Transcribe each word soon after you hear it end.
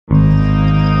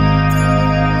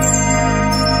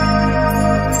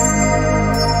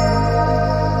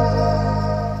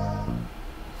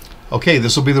Okay,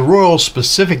 this will be the Royal,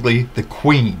 specifically the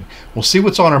Queen. We'll see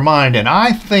what's on her mind, and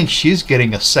I think she's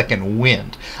getting a second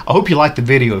wind. I hope you liked the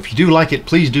video. If you do like it,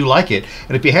 please do like it.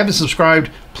 And if you haven't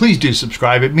subscribed, please do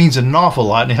subscribe. It means an awful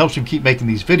lot, and it helps me keep making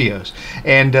these videos.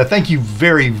 And thank you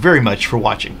very, very much for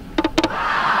watching.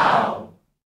 Wow!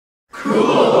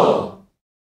 Cool!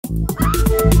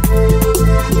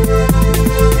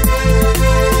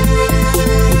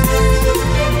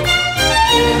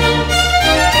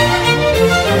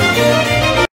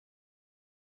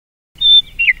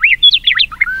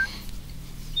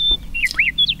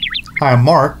 Hi, I'm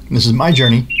Mark, and this is my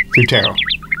journey through tarot.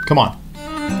 Come on.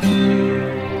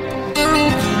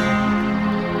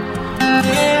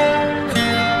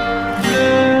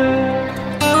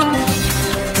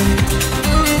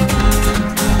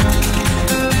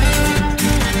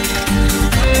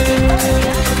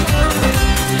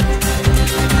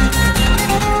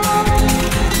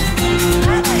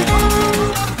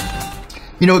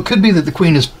 You know, it could be that the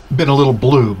Queen has been a little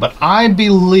blue, but I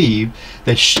believe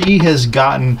that she has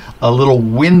gotten a little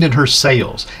wind in her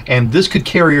sails, and this could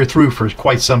carry her through for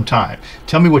quite some time.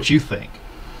 Tell me what you think.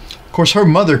 Of course, her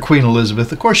mother, Queen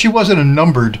Elizabeth, of course, she wasn't a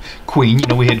numbered queen. You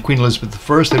know, we had Queen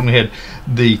Elizabeth I, then we had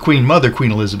the Queen Mother,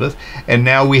 Queen Elizabeth, and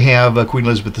now we have Queen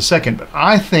Elizabeth II. But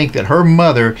I think that her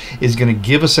mother is going to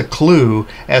give us a clue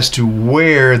as to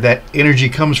where that energy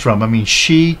comes from. I mean,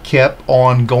 she kept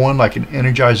on going like an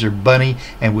Energizer bunny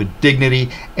and with dignity,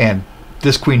 and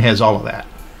this queen has all of that.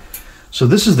 So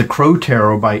this is the Crow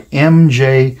Tarot by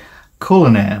M.J.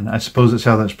 Cullinan. I suppose that's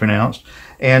how that's pronounced.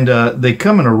 And they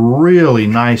come in a really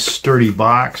nice, sturdy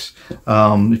box.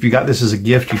 If you got this as a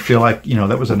gift, you feel like, you know,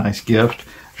 that was a nice gift.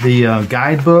 The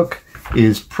guidebook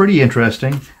is pretty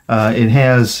interesting. It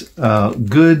has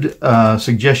good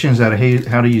suggestions on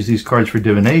how to use these cards for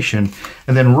divination.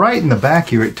 And then right in the back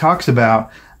here, it talks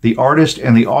about the artist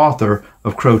and the author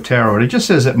of Crow Tarot. And it just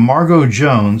says that Margot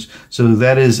Jones, so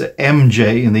that is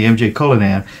MJ in the M.J.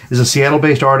 Cullinan, is a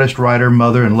Seattle-based artist, writer,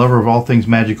 mother, and lover of all things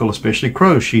magical, especially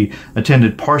crows. She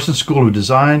attended Parsons School of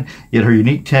Design, yet her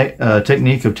unique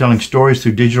technique of telling stories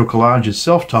through digital collage is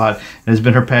self-taught and has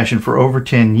been her passion for over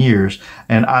 10 years.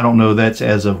 And I don't know that's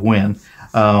as of when.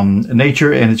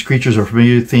 Nature and its creatures are a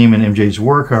familiar theme in MJ's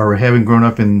work. However, having grown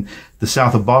up in the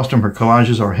south of Boston, her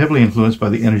collages are heavily influenced by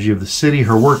the energy of the city.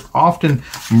 Her work often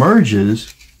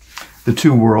merges the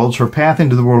two worlds. Her path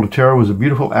into the world of tarot was a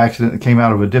beautiful accident that came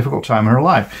out of a difficult time in her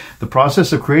life. The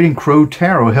process of creating Crow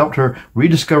Tarot helped her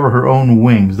rediscover her own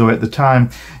wings, though at the time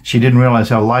she didn't realize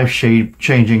how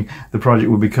life-changing the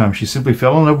project would become. She simply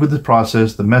fell in love with the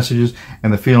process, the messages,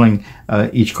 and the feeling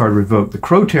each card revoked. The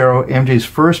Crow Tarot, MJ's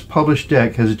first published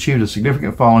deck, has achieved a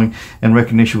significant following and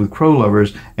recognition with crow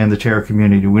lovers and the tarot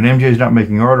community. When MJ is not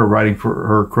making art or writing for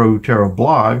her Crow Tarot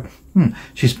blog,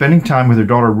 she's spending time with her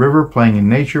daughter River, playing in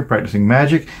nature, practicing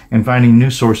magic, and finding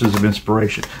new sources of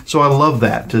inspiration. So I love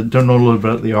that, to know a little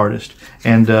bit about the artist.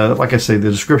 And like I say, the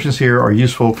descriptions here are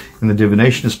useful in the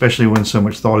divination, especially when so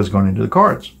much thought is going into the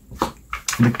cards.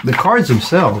 The cards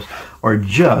themselves are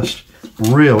just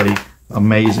really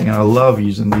amazing, and I love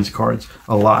using these cards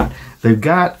a lot. They've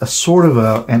got a sort of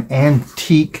an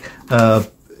antique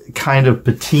kind of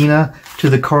patina to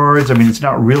the cards. I mean, it's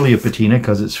not really a patina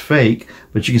because it's fake,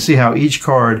 but you can see how each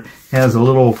card has a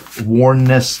little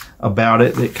wornness about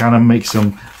it that kind of makes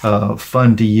them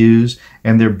fun to use,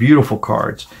 and they're beautiful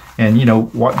cards. And you know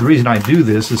what, the reason I do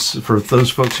this is for those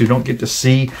folks who don't get to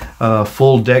see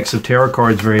full decks of tarot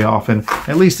cards very often.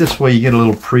 At least this way you get a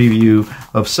little preview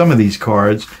of some of these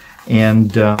cards,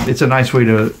 and it's a nice way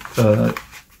to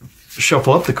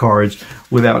shuffle up the cards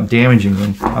without damaging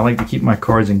them. I like to keep my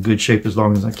cards in good shape as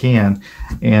long as I can.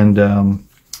 And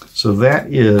so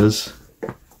that is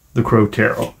the Crow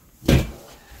Tarot.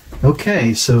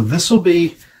 Okay, so this will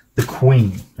be the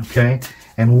Queen, okay?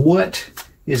 And what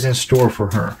is in store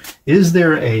for her? Is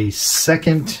there a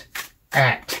second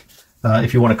act,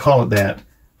 if you want to call it that,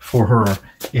 for her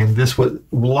in this, what a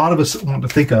lot of us want to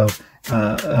think of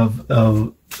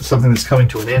something that's coming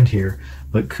to an end here?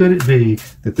 But could it be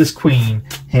that this Queen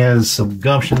has some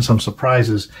gumption, some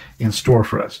surprises in store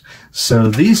for us? So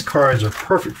these cards are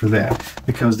perfect for that,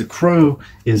 because the Crow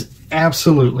is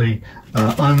absolutely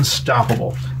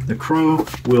unstoppable. The Crow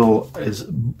is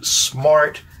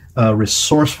smart,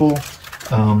 resourceful,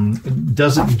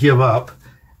 doesn't give up,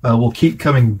 will keep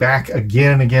coming back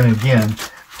again and again and again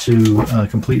to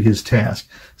complete his task.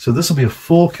 So this will be a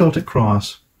full Celtic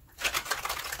cross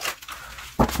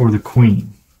for the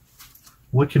Queen.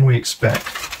 What can we expect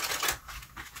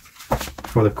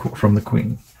from the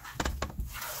Queen?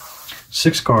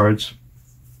 6 cards.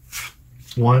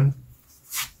 1,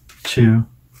 2,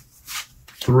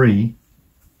 3,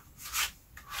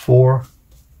 4,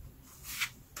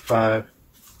 5,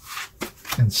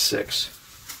 and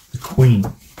 6. The Queen.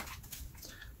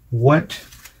 What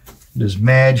does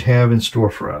Madge have in store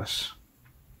for us?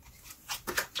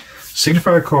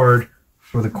 Signifier card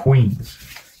for the Queens.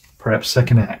 Perhaps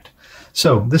second act.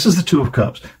 So this is the Two of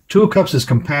Cups. Two of Cups is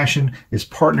compassion, it's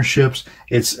partnerships,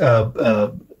 it's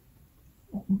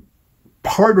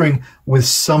partnering with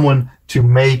someone to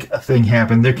make a thing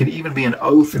happen. There could even be an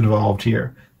oath involved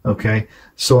here. Okay,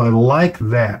 so I like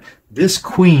that. This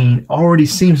Queen already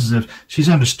seems as if she's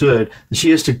understood that she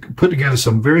has to put together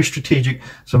some very strategic,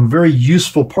 some very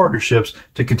useful partnerships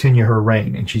to continue her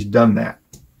reign, and she's done that.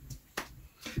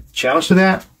 Challenge to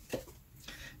that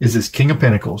is this King of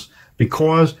Pentacles,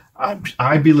 because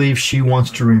I believe she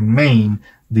wants to remain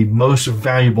the most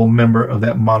valuable member of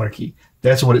that monarchy.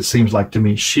 That's what it seems like to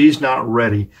me. She's not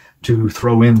ready to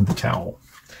throw in the towel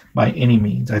by any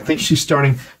means. I think she's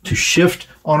starting to shift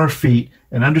on her feet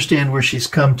and understand where she's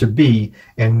come to be,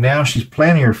 and now she's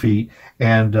planting her feet,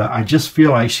 and I just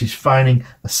feel like she's finding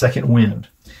a second wind.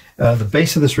 The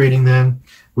base of this reading then,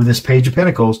 with this Page of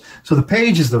Pentacles, so the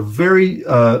Page is the very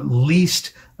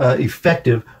least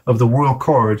effective of the Royal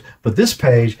cards, but this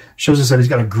page shows us that he's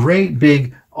got a great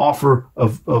big offer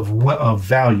of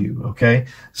value, okay?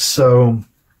 So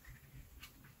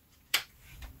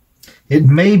it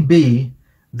may be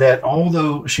that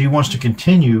although she wants to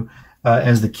continue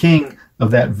as the king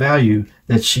of that value,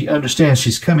 that she understands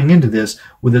she's coming into this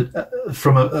with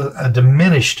from a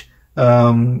diminished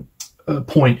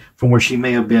point from where she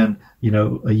may have been, you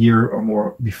know, a year or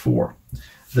more before.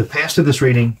 The past of this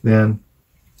reading then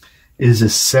is the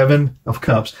Seven of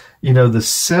Cups. You know, the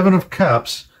Seven of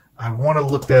Cups, I want to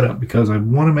look that up because I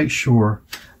want to make sure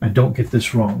I don't get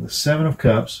this wrong. The Seven of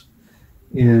Cups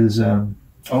is,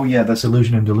 oh yeah, that's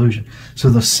illusion and delusion. So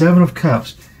the Seven of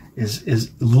Cups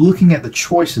is looking at the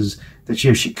choices that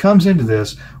she comes into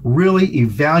this, really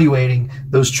evaluating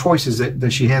those choices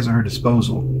that she has at her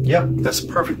disposal. Yep, that's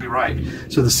perfectly right.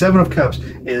 So the Seven of Cups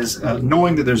is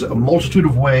knowing that there's a multitude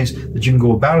of ways that you can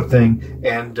go about a thing,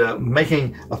 and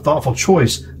making a thoughtful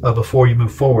choice before you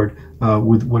move forward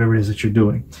with whatever it is that you're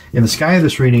doing. In the sky of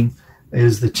this reading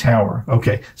is the Tower.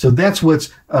 Okay, so that's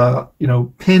what's you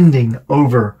know, pending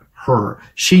over her.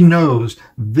 She knows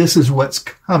this is what's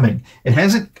coming. It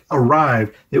hasn't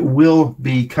arrived. It will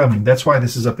be coming. That's why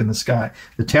this is up in the sky.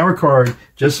 The Tower card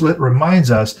just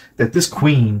reminds us that this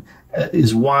Queen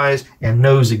is wise and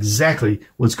knows exactly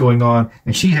what's going on,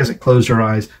 and she hasn't closed her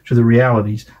eyes to the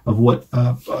realities of what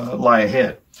lie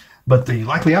ahead. But the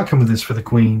likely outcome of this for the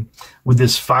Queen with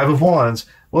this Five of Wands,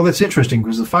 well, that's interesting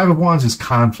because the Five of Wands is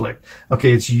conflict.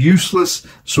 Okay, it's useless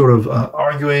sort of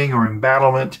arguing or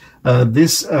embattlement.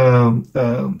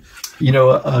 You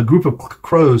know, a group of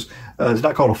crows is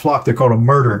not called a flock, they're called a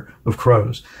murder of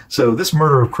crows. So this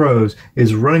murder of crows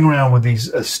is running around with these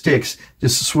sticks,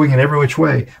 just swinging every which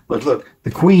way. But look,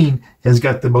 the Queen has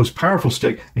got the most powerful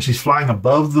stick, and she's flying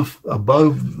above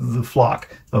the flock,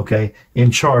 okay,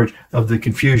 in charge of the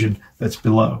confusion that's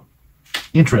below.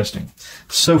 Interesting.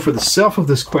 So for the self of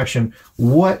this question,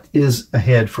 what is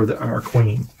ahead for our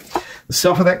Queen? The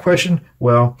self of that question,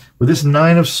 well, with this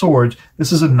Nine of Swords,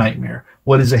 this is a nightmare.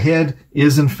 What is ahead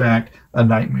is, in fact, a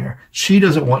nightmare. She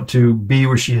doesn't want to be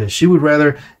where she is. She would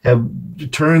rather have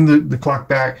turned the clock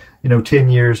back, you know, 10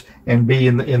 years and be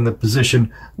in the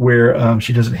position where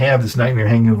she doesn't have this nightmare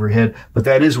hanging over her head. But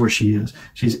that is where she is.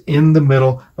 She's in the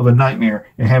middle of a nightmare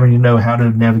and having to know how to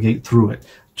navigate through it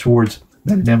towards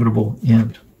that inevitable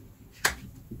end.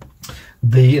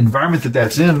 The environment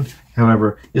that's in,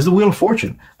 however, is the Wheel of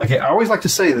Fortune. Okay, I always like to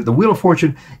say that the Wheel of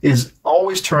Fortune is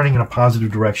always turning in a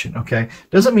positive direction, okay?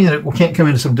 Doesn't mean that it can't come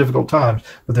into some difficult times,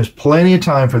 but there's plenty of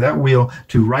time for that wheel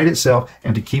to right itself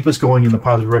and to keep us going in the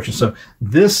positive direction. So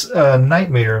this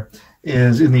nightmare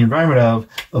is in the environment of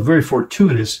a very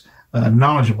fortuitous,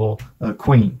 knowledgeable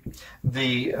Queen.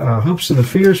 The hopes and the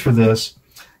fears for this,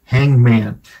 Hanged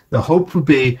Man. The hope would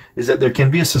be is that there can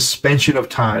be a suspension of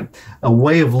time, a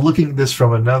way of looking at this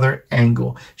from another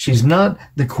angle. She's not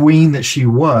the Queen that she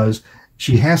was.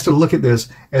 She has to look at this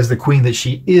as the Queen that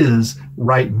she is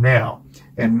right now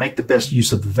and make the best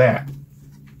use of that.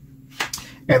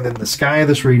 And then the sky of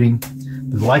this reading,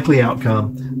 the likely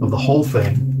outcome of the whole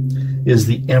thing is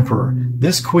the Emperor.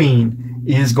 This Queen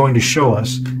is going to show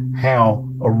us how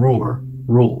a ruler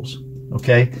rules.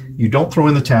 Okay? You don't throw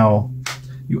in the towel.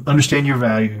 You understand your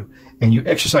value, and you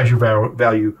exercise your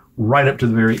value right up to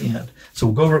the very end. So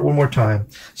we'll go over it one more time.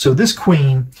 So this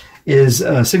Queen is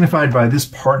signified by this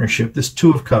partnership, this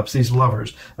Two of Cups, these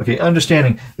lovers. Okay,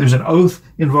 understanding there's an oath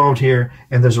involved here,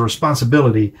 and there's a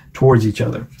responsibility towards each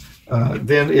other.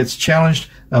 then it's challenged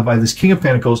by this King of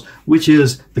Pentacles, which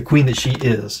is the queen that she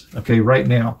is, okay, right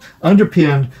now.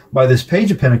 Underpinned by this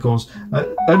Page of Pentacles,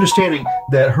 understanding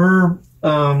that her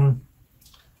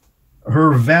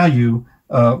value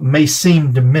may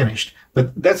seem diminished.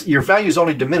 But your value is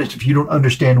only diminished if you don't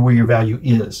understand where your value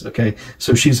is, okay?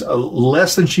 So she's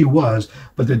less than she was,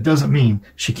 but that doesn't mean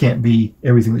she can't be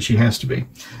everything that she has to be.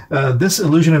 This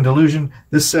illusion and delusion,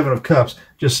 this Seven of Cups,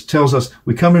 just tells us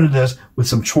we come into this with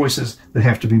some choices that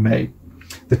have to be made.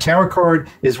 The Tower card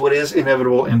is what is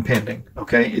inevitable and pending,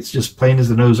 okay? It's just plain as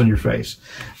the nose on your face.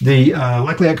 The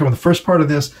likely outcome of the first part of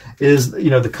this is,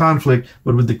 the conflict,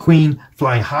 but with the Queen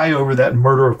flying high over that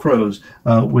murder of crows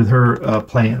with her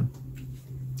plan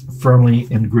firmly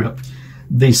in grip.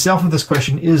 The self of this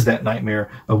question is that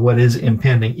nightmare of what is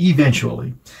impending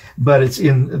eventually, but it's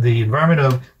in the environment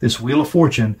of this Wheel of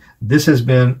Fortune. This has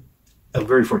been a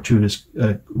very fortuitous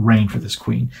reign for this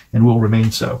queen and will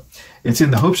remain so. It's in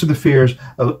the hopes of the fears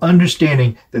of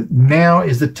understanding that now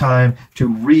is the time to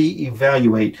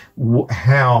reevaluate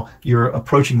how you're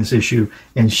approaching this issue,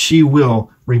 and she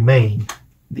will remain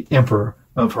the emperor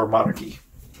of her monarchy.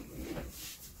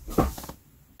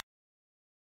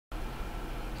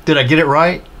 Did I get it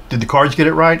right? Did the cards get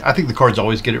it right? I think the cards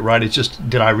always get it right. It's just,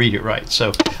 did I read it right?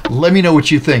 So let me know what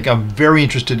you think. I'm very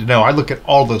interested to know. I look at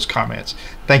all those comments.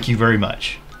 Thank you very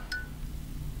much.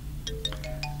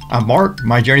 I'm Mark,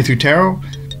 My Journey Through Tarot.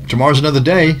 Tomorrow's another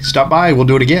day. Stop by. We'll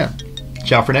do it again.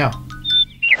 Ciao for now.